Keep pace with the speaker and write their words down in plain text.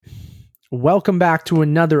Welcome back to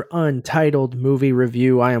another Untitled Movie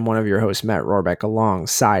Review. I am one of your hosts, Matt Rohrbeck,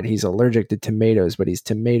 alongside he's allergic to tomatoes, but he's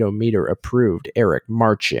tomato meter approved, Eric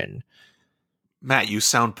Marchin. Matt, you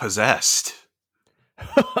sound possessed.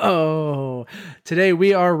 Oh, today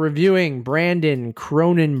we are reviewing Brandon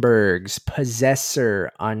Cronenberg's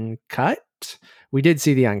Possessor Uncut. We did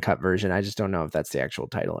see the uncut version. I just don't know if that's the actual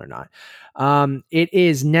title or not. It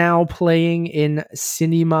is now playing in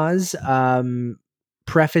cinemas.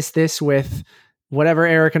 Preface this with whatever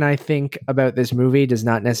Eric and I think about this movie does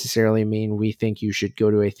not necessarily mean we think you should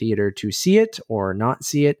go to a theater to see it or not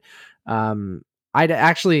see it. I'd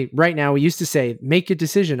actually right now, we used to say, make a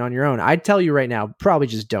decision on your own. I'd tell you right now, probably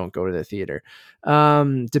just don't go to the theater.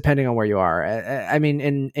 Depending on where you are. I mean,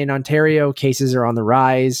 in Ontario, cases are on the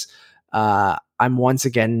rise. I'm once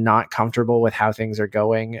again not comfortable with how things are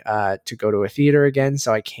going to go to a theater again.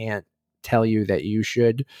 So I can't tell you that you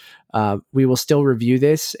should. We will still review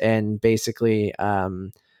this, and basically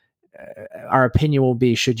our opinion will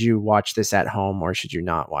be, should you watch this at home or should you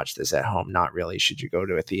not watch this at home? Not really, should you go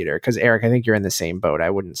to a theater? Because Eric, I think you're in the same boat. I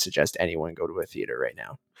wouldn't suggest anyone go to a theater right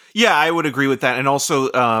now. Yeah, I would agree with that. And also,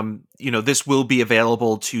 this will be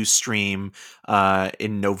available to stream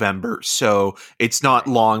in November. So it's not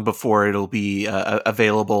long before it'll be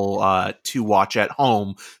available to watch at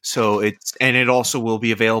home. So it also will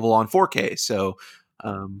be available on 4K. So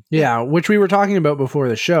which we were talking about before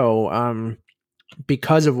the show.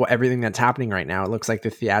 Because of everything that's happening right now, it looks like the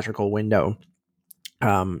theatrical window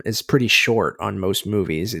is pretty short on most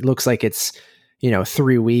movies. It looks like it's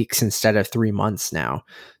 3 weeks instead of 3 months now.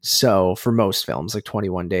 So for most films, like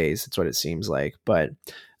 21 days, that's what it seems like. But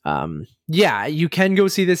you can go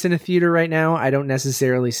see this in a theater right now. I don't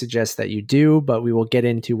necessarily suggest that you do, but we will get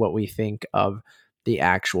into what we think of the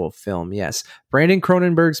actual film. Yes, Brandon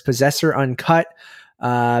Cronenberg's Possessor Uncut,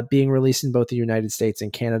 being released in both the United States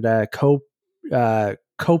and Canada,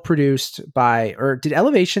 co-produced by, or did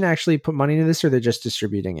Elevation actually put money into this, or they're just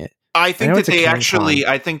distributing it? I think that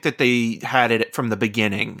they had it from the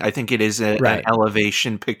beginning. I think it is an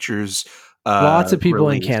Elevation Pictures. Lots of people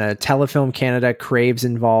release. in Canada, Telefilm Canada, Crave's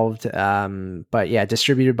involved. But yeah,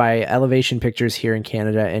 distributed by Elevation Pictures here in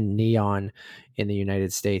Canada and Neon in the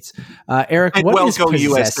United States. Eric, and what is Go Possessor?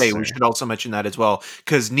 USA? We should also mention that as well,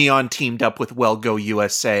 because Neon teamed up with Well Go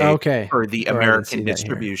USA for the American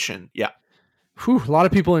distribution. Yeah. Whew, a lot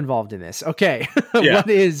of people involved in this. Okay. Yeah. What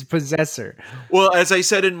is Possessor? Well, as I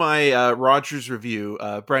said in my Rogers review,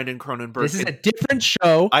 Brandon Cronenberg. This is a different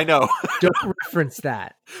show. I know. Don't reference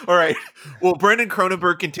that. All right. Well, Brandon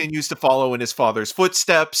Cronenberg continues to follow in his father's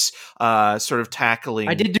footsteps, sort of tackling.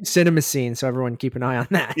 I did do Cinema Scene, so everyone keep an eye on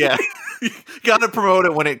that. Yeah. Got to promote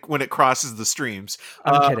it when it crosses the streams.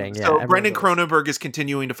 I'm kidding. Yeah, so Brandon Cronenberg is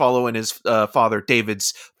continuing to follow in his father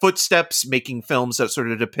David's footsteps, making films that sort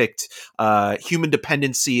of depict human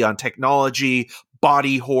dependency on technology,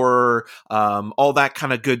 body horror, all that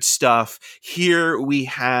kind of good stuff. Here we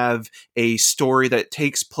have a story that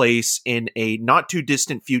takes place in a not too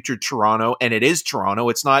distant future Toronto, and it is Toronto.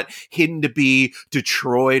 It's not hidden to be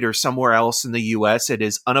Detroit or somewhere else in the US. It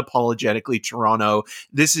is unapologetically Toronto.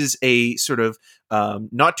 This is a sort of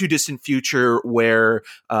not too distant future where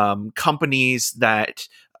companies that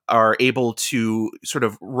are able to sort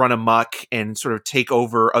of run amok and sort of take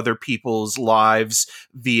over other people's lives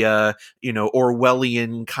via,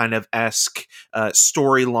 Orwellian kind of esque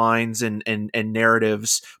storylines and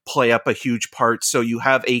narratives play up a huge part. So you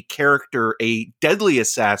have a character, a deadly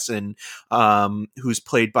assassin, who's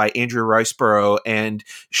played by Andrea Riceborough, and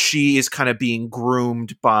she is kind of being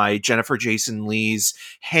groomed by Jennifer Jason Leigh's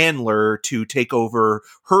handler to take over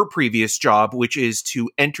her previous job, which is to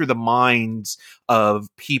enter the minds of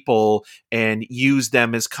people and use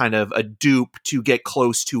them as kind of a dupe to get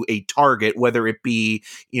close to a target, whether it be,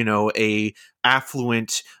 a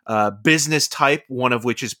affluent business type, one of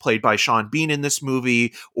which is played by Sean Bean in this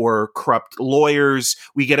movie, or corrupt lawyers.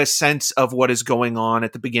 We get a sense of what is going on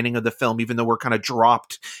at the beginning of the film, even though we're kind of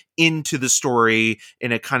dropped into the story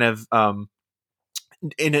in a kind of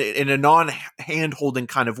in a non-hand holding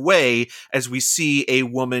kind of way, as we see a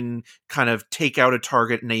woman kind of take out a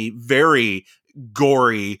target in a very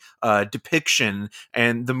gory depiction,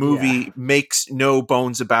 and the movie makes no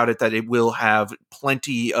bones about it that it will have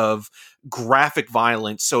plenty of graphic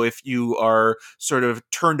violence. So if you are sort of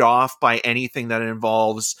turned off by anything that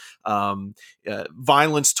involves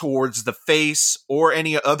violence towards the face or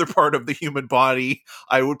any other part of the human body,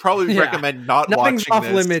 I would probably recommend not Nothing's watching off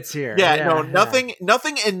this. limits here. Nothing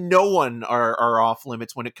and no one are off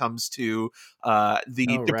limits when it comes to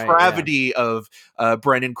the depravity of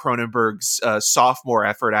Brandon Cronenberg's sophomore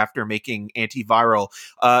effort after making Antiviral.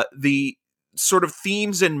 sort of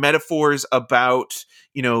themes and metaphors about,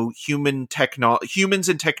 humans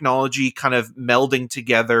and technology kind of melding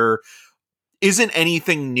together isn't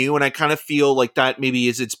anything new. And I kind of feel like that maybe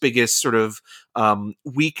is its biggest sort of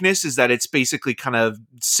weakness, is that it's basically kind of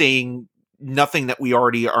saying nothing that we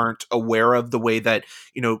already aren't aware of, the way that,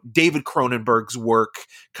 David Cronenberg's work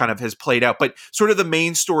kind of has played out. But sort of the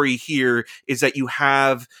main story here is that you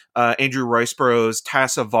have Andrew Riceborough's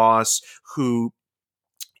Tassa Voss, who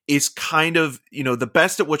is kind of, the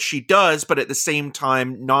best at what she does, but at the same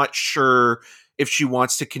time not sure if she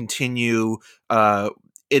wants to continue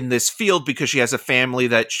in this field, because she has a family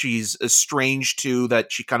that she's estranged to,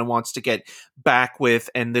 that she kind of wants to get back with.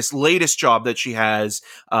 And this latest job that she has,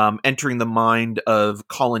 entering the mind of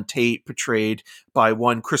Colin Tate, portrayed by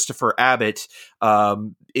one Christopher Abbott,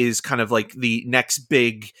 is kind of like the next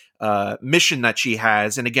big mission that she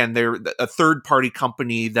has. And again, they're a third party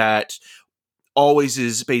company that always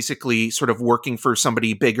is basically sort of working for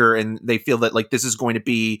somebody bigger, and they feel that like this is going to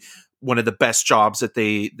be one of the best jobs that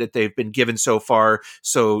they've been given so far.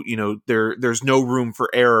 So, there's no room for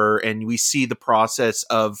error. And we see the process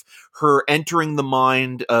of her entering the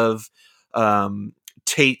mind of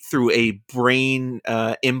Tate through a brain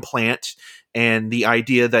implant, and the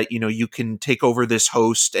idea that, you can take over this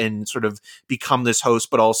host and sort of become this host,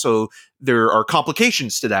 but also there are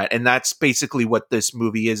complications to that. And that's basically what this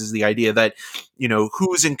movie is the idea that,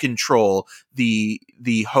 who's in control, the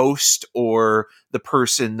host or the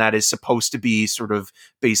person that is supposed to be sort of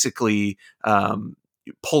basically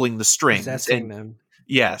pulling the strings. Possessing And them.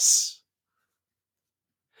 yes.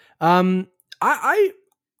 I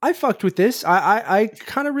fucked with this. I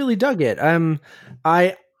kind of really dug it. I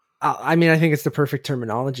mean, I think it's the perfect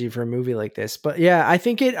terminology for a movie like this. But yeah, I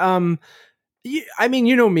think it. I mean,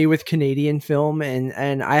 you know me with Canadian film,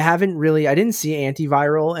 and I didn't see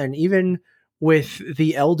Antiviral, and even with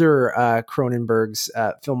the elder Cronenberg's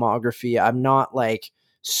filmography, I'm not like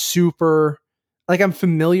super. Like, I'm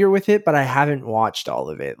familiar with it, but I haven't watched all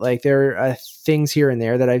of it. Like, there are things here and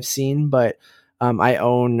there that I've seen, but I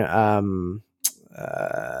own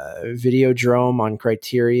Videodrome on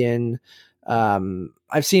Criterion.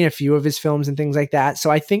 I've seen a few of his films and things like that.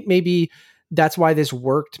 So I think maybe that's why this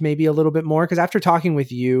worked maybe a little bit more. Because after talking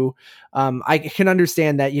with you, I can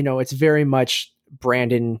understand that, it's very much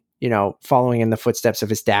Brandon, following in the footsteps of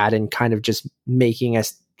his dad and kind of just making a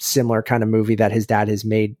similar kind of movie that his dad has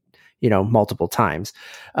made, multiple times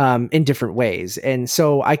in different ways. And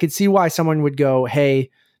so I could see why someone would go, hey,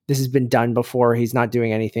 this has been done before. He's not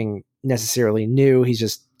doing anything necessarily new. He's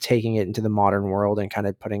just taking it into the modern world and kind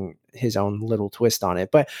of putting his own little twist on it.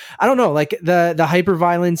 But I don't know, like the hyper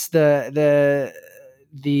violence, the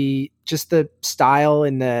just the style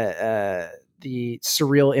and the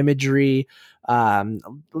surreal imagery,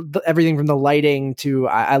 everything from the lighting to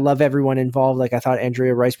I love everyone involved. Like, I thought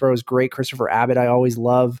Andrea Riceborough was great. Christopher Abbott, I always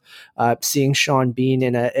love seeing Sean Bean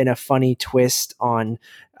in a funny twist on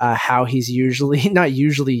how he's usually not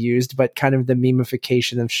usually used, but kind of the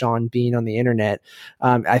memification of Sean Bean on the internet.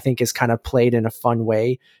 I think is kind of played in a fun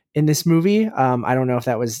way in this movie. I don't know if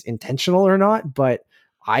that was intentional or not, but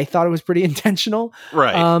I thought it was pretty intentional.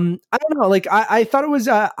 Right. I don't know. Like, I thought it was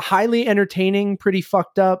highly entertaining, pretty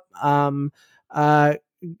fucked up, fun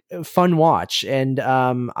watch. And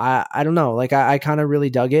I don't know. Like, I kind of really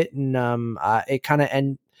dug it, and it kind of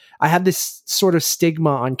and I have this sort of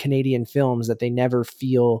stigma on Canadian films that they never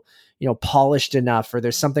feel, polished enough, or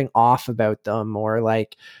there's something off about them, or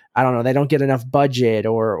like, I don't know, they don't get enough budget,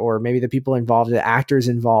 or maybe the people involved, the actors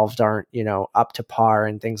involved aren't, up to par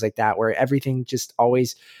and things like that, where everything just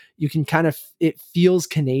always, you can kind of, it feels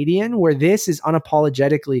Canadian, where this is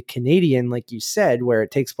unapologetically Canadian, like you said, where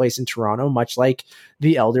it takes place in Toronto, much like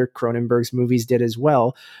the elder Cronenberg's movies did as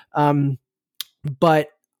well. But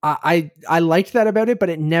I liked that about it, but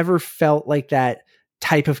it never felt like that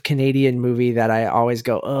type of Canadian movie that I always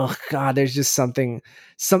go, oh God, there's just something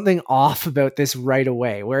off about this right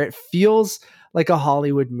away, where it feels like a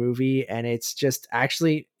Hollywood movie. And it's just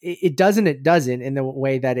actually, it doesn't in the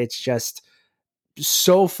way that it's just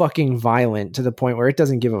so fucking violent to the point where it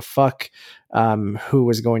doesn't give a fuck who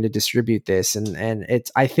was going to distribute this. And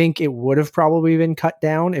I think it would have probably been cut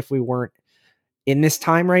down if we weren't in this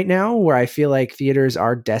time right now, where I feel like theaters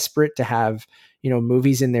are desperate to have,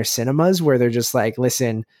 movies in their cinemas where they're just like,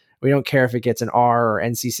 listen, we don't care if it gets an R or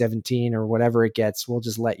NC-17 or whatever it gets. We'll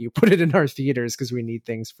just let you put it in our theaters because we need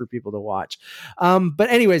things for people to watch. But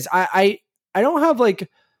anyways, I don't have like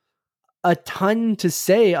a ton to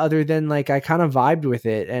say other than like, I kind of vibed with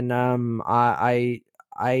it. And I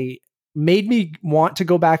made me want to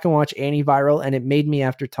go back and watch Antiviral. And it made me,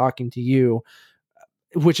 after talking to you,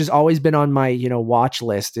 which has always been on my, watch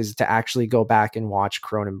list, is to actually go back and watch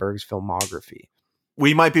Cronenberg's filmography.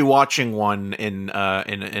 We might be watching one in a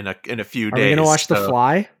few Are we going to days. watch The So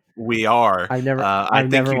Fly? we are. I I've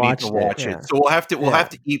think never you need to watched it. watch it. Yeah. So we'll Yeah. have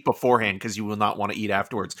to eat beforehand because you will not want to eat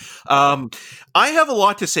afterwards. I have a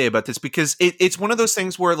lot to say about this because it's one of those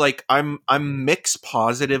things where like I'm mixed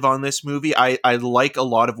positive on this movie. I like a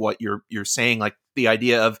lot of what you're saying, like the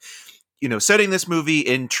idea of setting this movie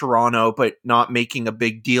in Toronto, but not making a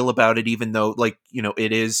big deal about it, even though like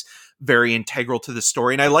it is very integral to the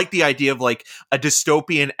story. And I like the idea of like a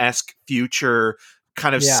dystopian-esque future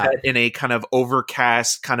kind of Yeah. set in a kind of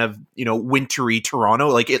overcast, kind of wintry Toronto.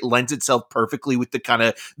 Like it lends itself perfectly with the kind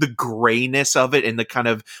of the grayness of it and the kind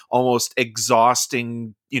of almost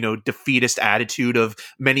exhausting defeatist attitude of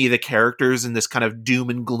many of the characters in this kind of doom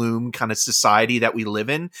and gloom kind of society that we live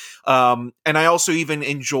in. And I also even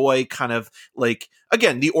enjoy kind of like,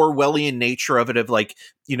 again, the Orwellian nature of it, of like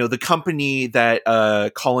the company that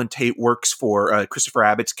Colin Tate works for, Christopher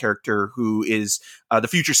Abbott's character, who is the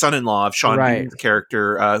future son-in-law of Sean Right. Bean's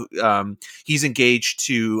character. He's engaged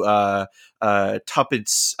to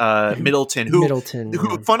Tuppence Middleton,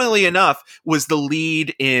 who, funnily enough, was the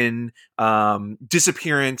lead in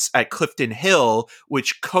Disappearance at Clifton Hill,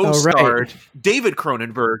 which co-starred David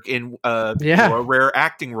Cronenberg in a rare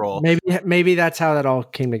acting role. Maybe that's how that all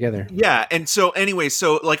came together. Yeah, and so anyway,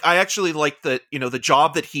 so like I actually like that the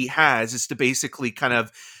job that he has is to basically kind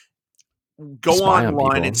of go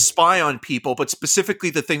online and spy on people, but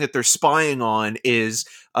specifically the thing that they're spying on is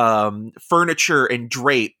furniture and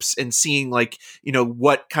drapes, and seeing like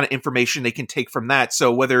what kind of information they can take from that.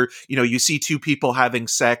 So whether you see two people having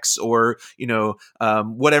sex, or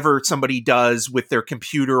whatever somebody does with their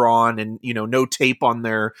computer on, and no tape on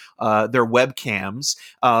their webcams.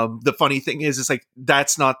 The funny thing is like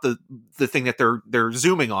that's not the thing that they're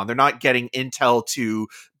zooming on. They're not getting intel to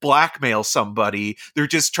blackmail somebody. They're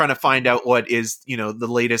just trying to find out what is the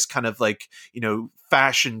latest kind of like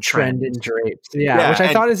fashion trend in drapes. Yeah, which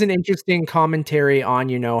I thought is an interesting commentary on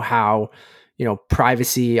how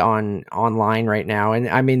privacy online right now. And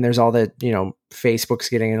I mean, there's all the Facebook's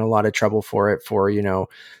getting in a lot of trouble for it, for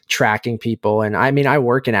tracking people. And I mean, I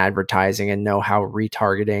work in advertising and know how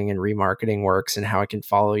retargeting and remarketing works, and how it can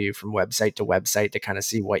follow you from website to website to kind of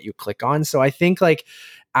see what you click on. So I think like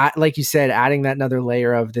you said, adding that another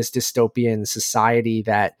layer of this dystopian society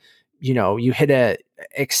that you hit a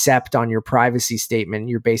accept on your privacy statement,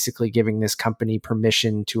 you're basically giving this company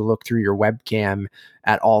permission to look through your webcam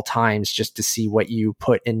at all times just to see what you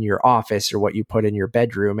put in your office or what you put in your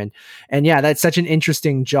bedroom. And yeah, that's such an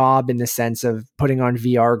interesting job in the sense of putting on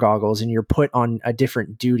VR goggles and you're put on a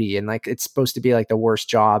different duty. And like, it's supposed to be like the worst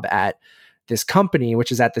job at this company,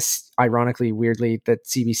 which is at this, ironically, weirdly, the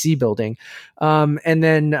CBC building. And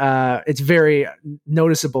then it's very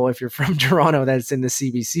noticeable if you're from Toronto that it's in the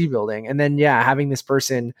CBC building. And then, yeah, having this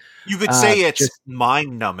person. You could say it's just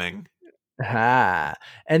mind numbing. And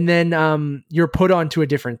then you're put onto a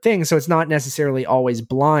different thing. So it's not necessarily always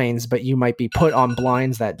blinds, but you might be put on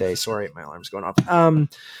blinds that day. Sorry, my alarm's going off.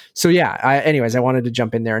 So yeah, anyways, I wanted to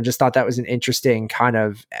jump in there and just thought that was an interesting kind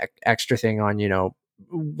of extra thing on,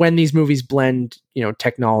 when these movies blend,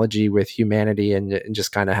 technology with humanity, and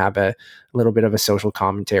just kind of have a little bit of a social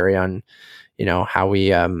commentary on, how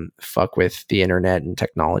we fuck with the internet and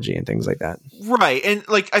technology and things like that. Right. And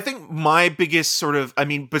like, I think my biggest sort of, I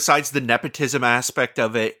mean, besides the nepotism aspect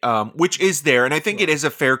of it, which is there, and I think it is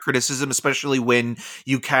a fair criticism, especially when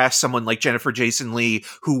you cast someone like Jennifer Jason Leigh,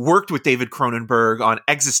 who worked with David Cronenberg on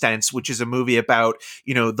Existence, which is a movie about,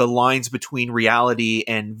 the lines between reality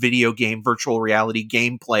and video game, virtual reality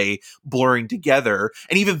gameplay blurring together,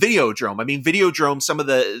 and even Videodrome. I mean, Videodrome, some of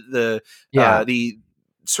the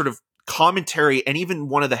sort of commentary, and even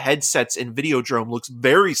one of the headsets in Videodrome looks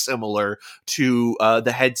very similar to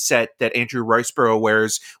the headset that Andrew Riceborough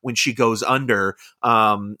wears when she goes under.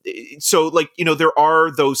 So like, there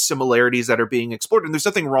are those similarities that are being explored, and there's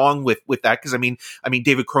nothing wrong with that. Cause I mean,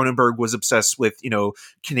 David Cronenberg was obsessed with,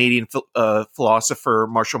 Canadian philosopher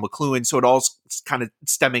Marshall McLuhan. So it all kind of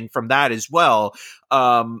stemming from that as well.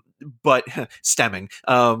 But stemming,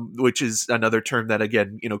 which is another term that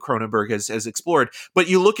again, Cronenberg has explored. But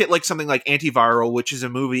you look at like something like Antiviral, which is a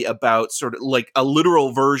movie about sort of like a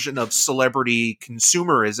literal version of celebrity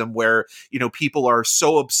consumerism, where, people are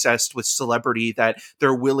so obsessed with celebrity that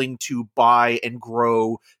they're willing to buy and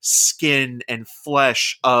grow skin and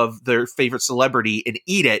flesh of their favorite celebrity and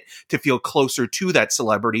eat it to feel closer to that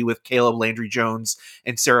celebrity, with Caleb Landry Jones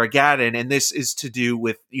and Sarah Gadon. And this is to do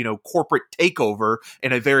with, corporate takeover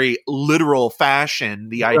in a very very literal fashion.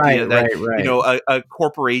 The idea Right, that, right, right. a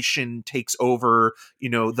corporation takes over,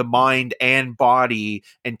 the mind and body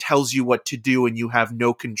and tells you what to do and you have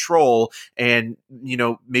no control. And,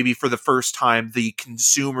 maybe for the first time, the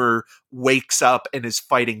consumer wakes up and is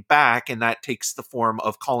fighting back. And that takes the form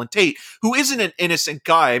of Colin Tate, who isn't an innocent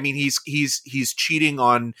guy. I mean, he's cheating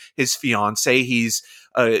on his fiance. He's,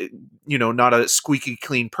 not a squeaky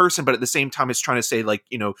clean person, but at the same time, it's trying to say, like,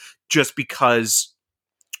 just because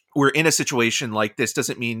we're in a situation like this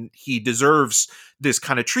doesn't mean he deserves this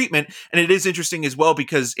kind of treatment. And it is interesting as well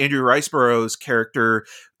because Andrew Riceborough's character,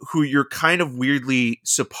 who you're kind of weirdly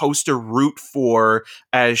supposed to root for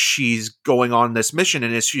as she's going on this mission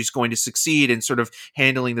and as she's going to succeed in sort of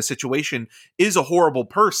handling the situation, is a horrible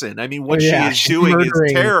person. I mean, Oh, what she yeah, is she's doing is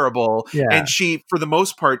murdering. terrible. Yeah, And she, for the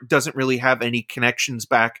most part, doesn't really have any connections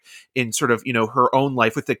back in sort of, her own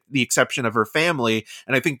life, with the exception of her family.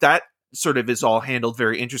 And I think that sort of is all handled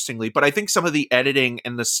very interestingly. But I think some of the editing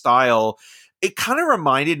and the style, it kind of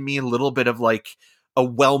reminded me a little bit of like a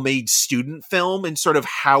well-made student film, and sort of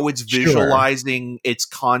how it's sure. visualizing its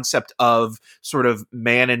concept of sort of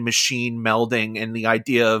man and machine melding, and the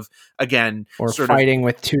idea of, again, Or sort of, fighting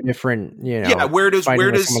with two different, yeah, fighting with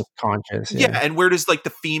someone's conscious. yeah, Yeah, and where does like the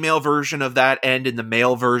female version of that end and the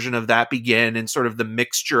male version of that begin, and sort of the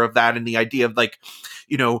mixture of that, and the idea of like,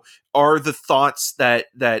 are the thoughts that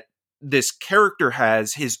this character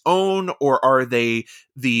has his own, or are they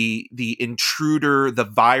the intruder, the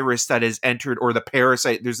virus that has entered, or the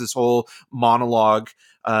parasite? There's this whole monologue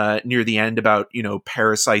near the end about,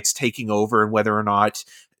 parasites taking over, and whether or not,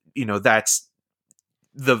 that's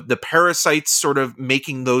the parasites sort of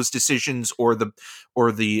making those decisions, or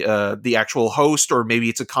the actual host, or maybe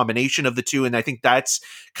it's a combination of the two. And I think that's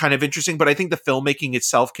kind of interesting. But I think the filmmaking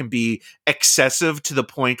itself can be excessive to the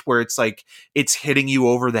point where it's like it's hitting you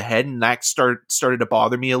over the head, and that started to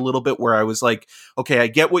bother me a little bit, where I was like, okay, I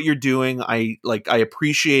get what you're doing, I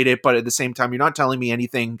appreciate it, but at the same time, you're not telling me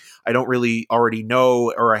anything I don't really already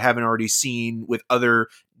know, or I haven't already seen with other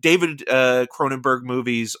David Cronenberg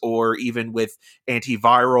movies, or even with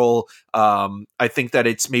Antiviral. I think that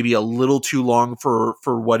it's maybe a little too long for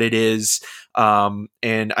what it is.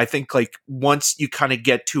 And I think, like, once you kind of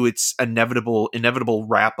get to its inevitable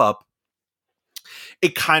wrap up,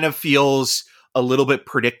 it kind of feels a little bit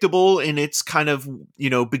predictable in its kind of,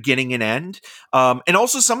 beginning and end. And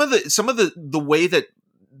also some of the way that,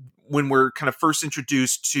 when we're kind of first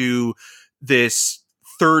introduced to this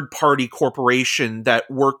third party corporation that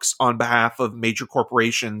works on behalf of major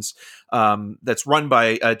corporations, that's run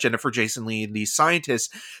by Jennifer Jason Leigh and these scientists,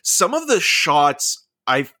 some of the shots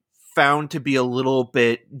I found to be a little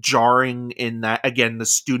bit jarring, in that, again, the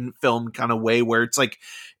student film kind of way, where it's like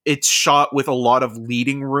it's shot with a lot of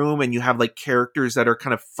leading room, and you have like characters that are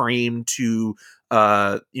kind of framed to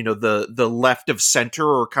the left of center,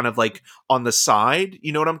 or kind of like on the side.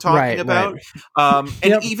 You know what I'm talking right, right. about?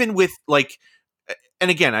 And Yep. even with like, and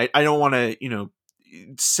again, I don't want to,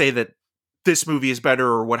 say that this movie is better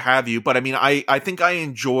or what have you, but I mean, I think I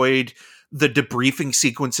enjoyed the debriefing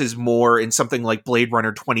sequences more in something like Blade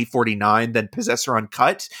Runner 2049 than Possessor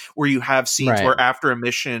Uncut, where you have scenes Right. where after a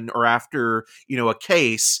mission, or after, a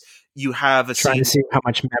case, you have a Trying to scene. see how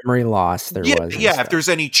much memory loss there Yeah, was and yeah. If stuff. there's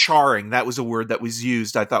any charring, that was a word that was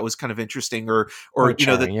used. I thought was kind of interesting, or Oh, that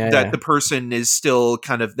charring. Yeah, that yeah. the person is still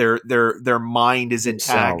kind of their mind is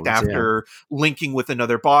intact Themselves. Yeah. after linking with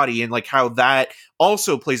another body, and like how that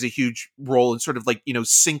also plays a huge role in sort of like,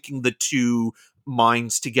 syncing the two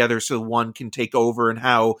minds together so one can take over, and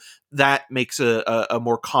how that makes a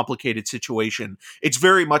more complicated situation. It's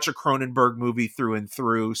very much a Cronenberg movie through and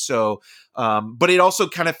through. So, but it also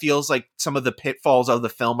kind of feels like some of the pitfalls of the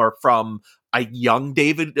film are from a young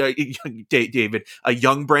a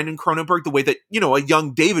young Brandon Cronenberg, the way that, a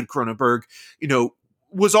young David Cronenberg,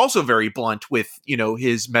 was also very blunt with,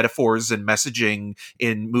 his metaphors and messaging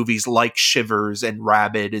in movies like Shivers and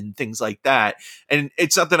Rabid and things like that. And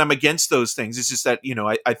it's not that I'm against those things. It's just that,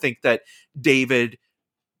 I think that David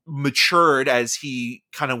matured as he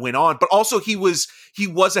kind of went on, but also he was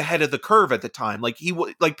ahead of the curve at the time. Like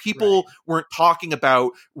like Right. people weren't talking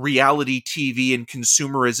about reality TV and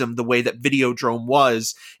consumerism the way that Videodrome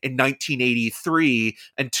was in 1983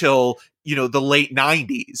 until, the late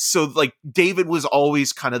 90s. So like David was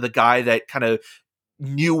always kind of the guy that kind of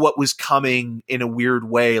knew what was coming in a weird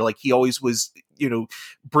way. Like he always was,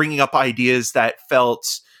 bringing up ideas that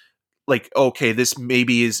felt like, okay, this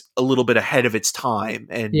maybe is a little bit ahead of its time,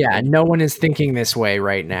 Yeah, and no one is thinking this way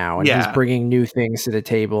right now, and he's yeah, bringing new things to the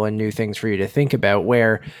table and new things for you to think about.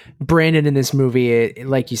 Where Brandon in this movie,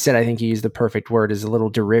 like you said, I think you used the perfect word, is a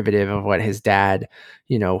little derivative of what his dad,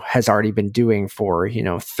 has already been doing for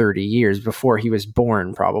 30 years before he was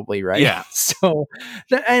born, probably, right? yeah. So,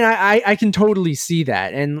 and I can totally see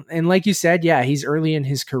that, and like you said, yeah, he's early in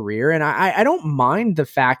his career, and I don't mind the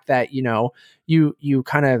fact that you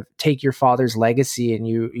kind of take your father's legacy and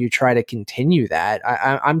you try to continue that.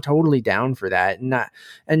 I'm totally down for that.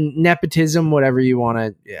 And nepotism, whatever you want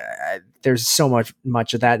to. There's so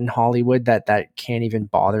much of that in Hollywood that can't even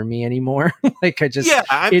bother me anymore. Like Yeah,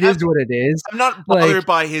 it is what it is. I'm not Like, bothered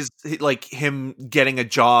by his like him getting a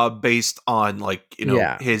job based on like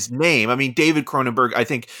yeah, his name. I mean, David Cronenberg, I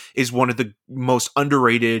think, is one of the most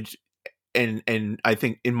underrated, and I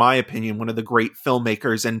think, in my opinion, one of the great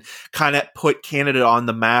filmmakers, and kind of put Canada on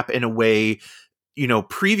the map in a way,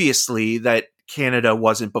 previously that Canada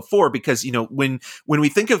wasn't before. Because when we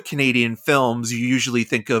think of Canadian films, you usually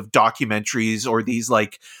think of documentaries or these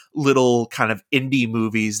like little kind of indie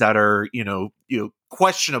movies that are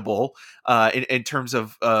questionable in terms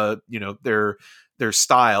of their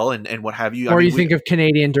style and what have you. I or mean, you we think of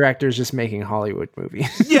Canadian directors just making Hollywood movies.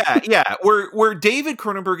 yeah. Where David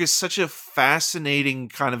Cronenberg is such a fascinating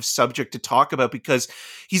kind of subject to talk about, because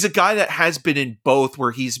he's a guy that has been in both,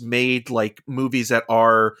 where he's made like movies that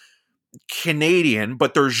are Canadian,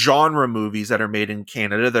 but they're genre movies that are made in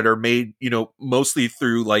Canada, that are made, mostly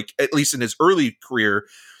through, like, at least in his early career,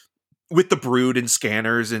 with The Brood and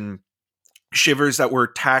Scanners and Shivers, that were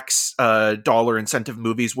tax dollar incentive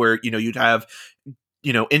movies, where you'd have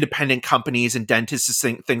independent companies and dentists,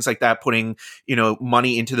 things like that, putting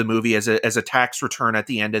money into the movie as a tax return at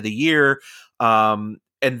the end of the year. And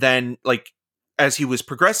then, like, as he was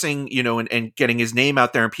progressing, and getting his name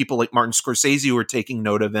out there, and people like Martin Scorsese were taking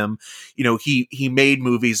note of him, he made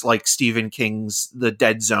movies like Stephen King's The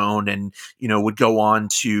Dead Zone, and would go on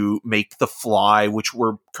to make The Fly, which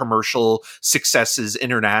were commercial successes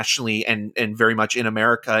internationally and very much in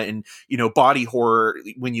America. And body horror,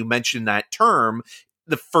 when you mention that term,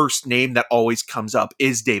 the first name that always comes up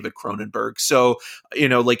is David Cronenberg. So,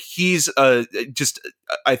 like, he's just,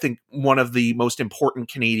 I think, one of the most important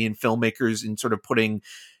Canadian filmmakers in sort of putting,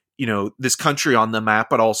 this country on the map,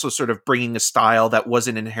 but also sort of bringing a style that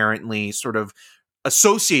wasn't inherently sort of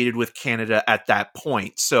associated with Canada at that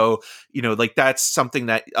point. So, like, that's something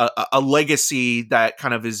that a legacy that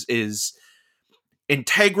kind of is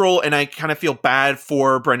integral. And I kind of feel bad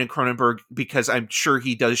for Brendan Cronenberg, because I'm sure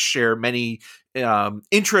he does share many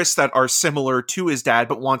interests that are similar to his dad,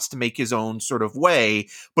 but wants to make his own sort of way.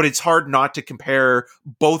 But it's hard not to compare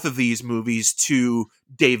both of these movies to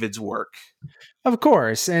David's work. Of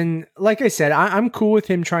course, and like I said, I'm cool with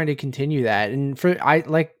him trying to continue that. And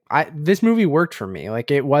this movie worked for me.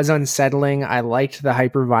 Like, it was unsettling. I liked the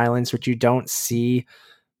hyper violence, which you don't see.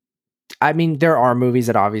 I mean, there are movies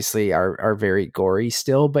that obviously are very gory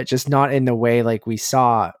still, but just not in the way like we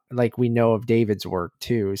know of David's work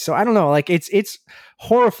too. So I don't know, like, it's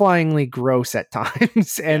horrifyingly gross at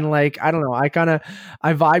times, Yeah. and like, I don't know, I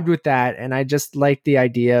vibed with that, and I just like the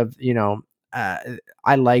idea of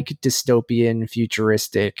I like dystopian,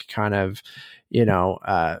 futuristic kind of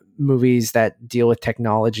movies that deal with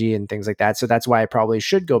technology and things like that. So that's why I probably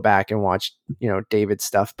should go back and watch David's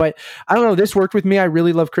stuff. But I don't know, this worked with me. I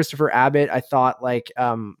really love Christopher Abbott. I thought, like,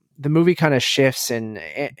 the movie kind of shifts, and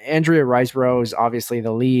Andrea Riseborough is obviously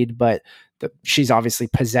the lead, but she's obviously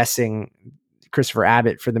possessing Christopher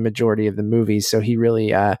Abbott for the majority of the movie. So he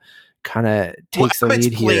really kind of takes the Abbott's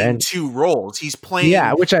lead here. playing And two roles. He's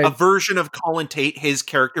yeah, playing a version of Colin Tate, his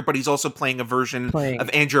character, but he's also playing a version of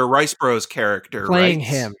Andrea Riseborough's character, playing right?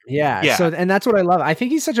 him. Yeah. Yeah. So, and that's what I love. I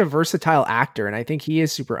think he's such a versatile actor, and I think he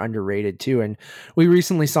is super underrated too. And we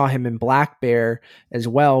recently saw him in Black Bear as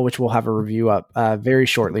well, which we'll have a review up very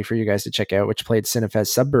shortly for you guys to check out, which played Cinefest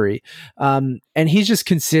Sudbury. And he's just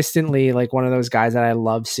consistently like one of those guys that I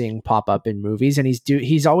love seeing pop up in movies. And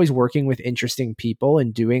he's always working with interesting people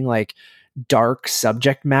and doing like dark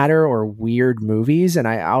subject matter or weird movies, and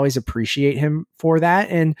I always appreciate him for that.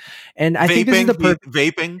 And I think this is the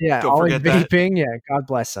vaping. Yeah, Don't always forget that. vaping. Yeah, God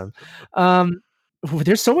bless him.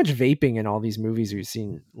 There's so much vaping in all these movies we've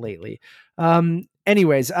seen lately.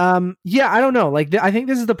 Anyways, yeah, I don't know. Like, I think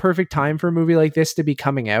this is the perfect time for a movie like this to be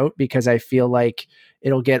coming out, because I feel like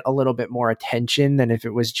it'll get a little bit more attention than if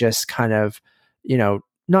it was just kind of,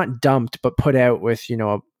 not dumped, but put out with,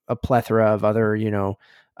 a plethora of other,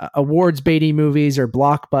 awards baity movies or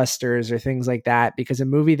blockbusters or things like that. Because a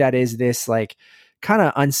movie that is this like kind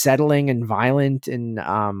of unsettling and violent and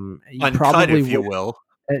Uncut, if you will.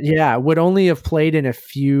 Yeah, would only have played in a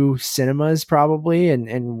few cinemas probably,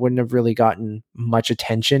 and wouldn't have really gotten much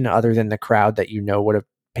attention other than the crowd that would have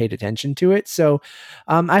paid attention to it. So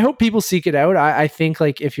I hope people seek it out. I think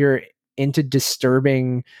like if you're into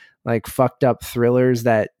disturbing, like fucked up thrillers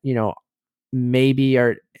that maybe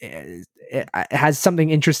are it has something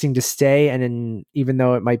interesting to stay, and then even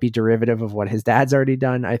though it might be derivative of what his dad's already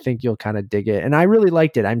done, I think you'll kind of dig it. And I really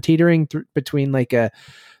liked it. I'm teetering between like a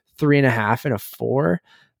 3.5 and a 4.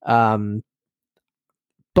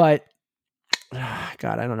 But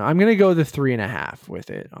God, I don't know. I'm gonna go the 3.5 with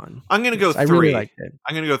it on. I'm gonna go 3. I really liked it.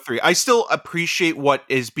 I'm gonna go 3. I still appreciate what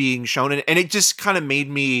is being shown, and it just kind of made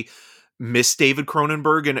me miss David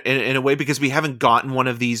Cronenberg in a way, because we haven't gotten one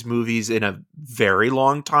of these movies in a very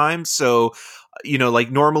long time. So,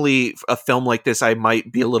 like normally a film like this I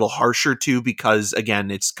might be a little harsher to, because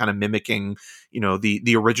again, it's kind of mimicking,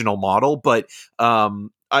 the original model. But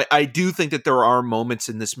I do think that there are moments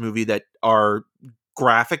in this movie that are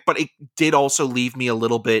graphic, but it did also leave me a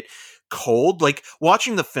little bit cold. Like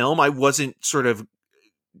watching the film, I wasn't sort of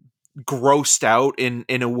grossed out in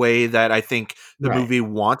a way that I think the Right. movie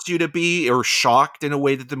wants you to be, or shocked in a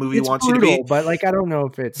way that the movie It's wants brutal, you to be. but like I don't know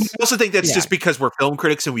if I it's also think that's yeah. just because we're film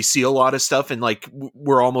critics and we see a lot of stuff, and like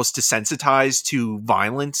we're almost desensitized to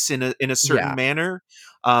violence in a certain manner.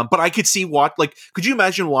 But I could see could you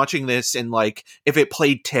imagine watching this and like if it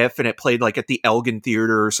played TIFF and it played like at the Elgin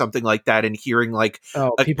Theater or something like that, and hearing like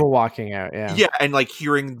people walking out, yeah, and like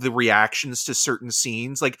hearing the reactions to certain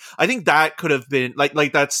scenes, like I think that could have been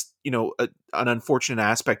like that's an unfortunate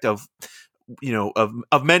aspect of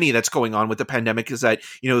of many that's going on with the pandemic, is that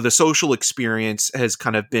the social experience has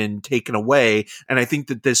kind of been taken away, and I think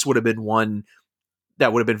that this would have been one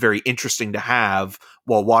that would have been very interesting to have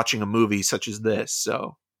while watching a movie such as this.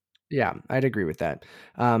 So yeah, I'd agree with that.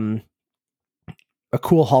 A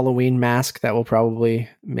cool Halloween mask that will probably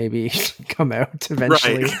maybe come out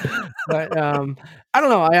eventually. Right. But I don't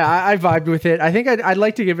know. I vibed with it. I think I'd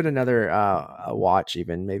like to give it another a watch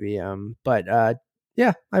even maybe. But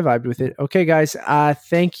yeah, I vibed with it. Okay, guys.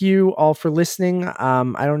 Thank you all for listening.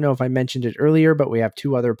 I don't know if I mentioned it earlier, but we have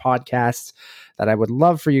 2 other podcasts that I would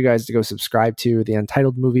love for you guys to go subscribe to. The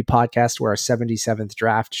Untitled Movie Podcast, where our 77th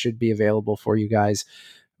draft should be available for you guys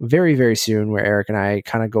very, very soon, where Eric and I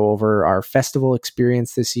kind of go over our festival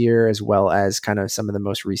experience this year, as well as kind of some of the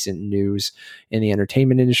most recent news in the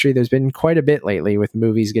entertainment industry. There's been quite a bit lately with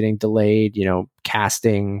movies getting delayed,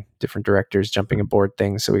 casting, different directors jumping aboard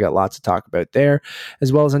things. So we got lots to talk about there,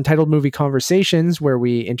 as well as Untitled Movie Conversations, where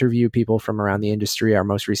we interview people from around the industry. Our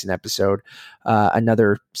most recent episode,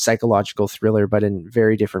 another psychological thriller, but in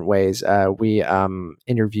very different ways. We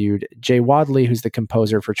interviewed Jay Wadley, who's the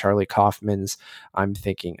composer for Charlie Kaufman's I'm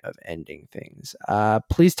Thinking of Ending Things.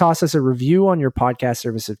 Please toss us a review on your podcast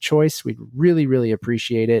service of choice. We'd really, really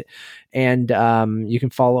appreciate it. And you can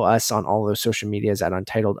follow us on all those social medias at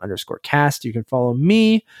Untitled_cast. You can follow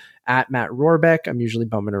me at Matt Rohrbeck. I'm usually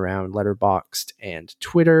bumming around Letterboxd and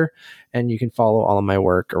Twitter. And you can follow all of my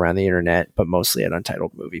work around the internet, but mostly at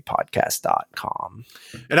UntitledMoviePodcast.com.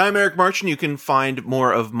 And I'm Eric March, and you can find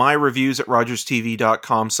more of my reviews at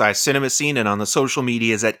RogersTV.com/CinemaScene and on the social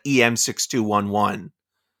medias at EM6211.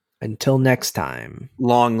 Until next time.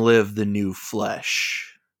 Long live the new flesh.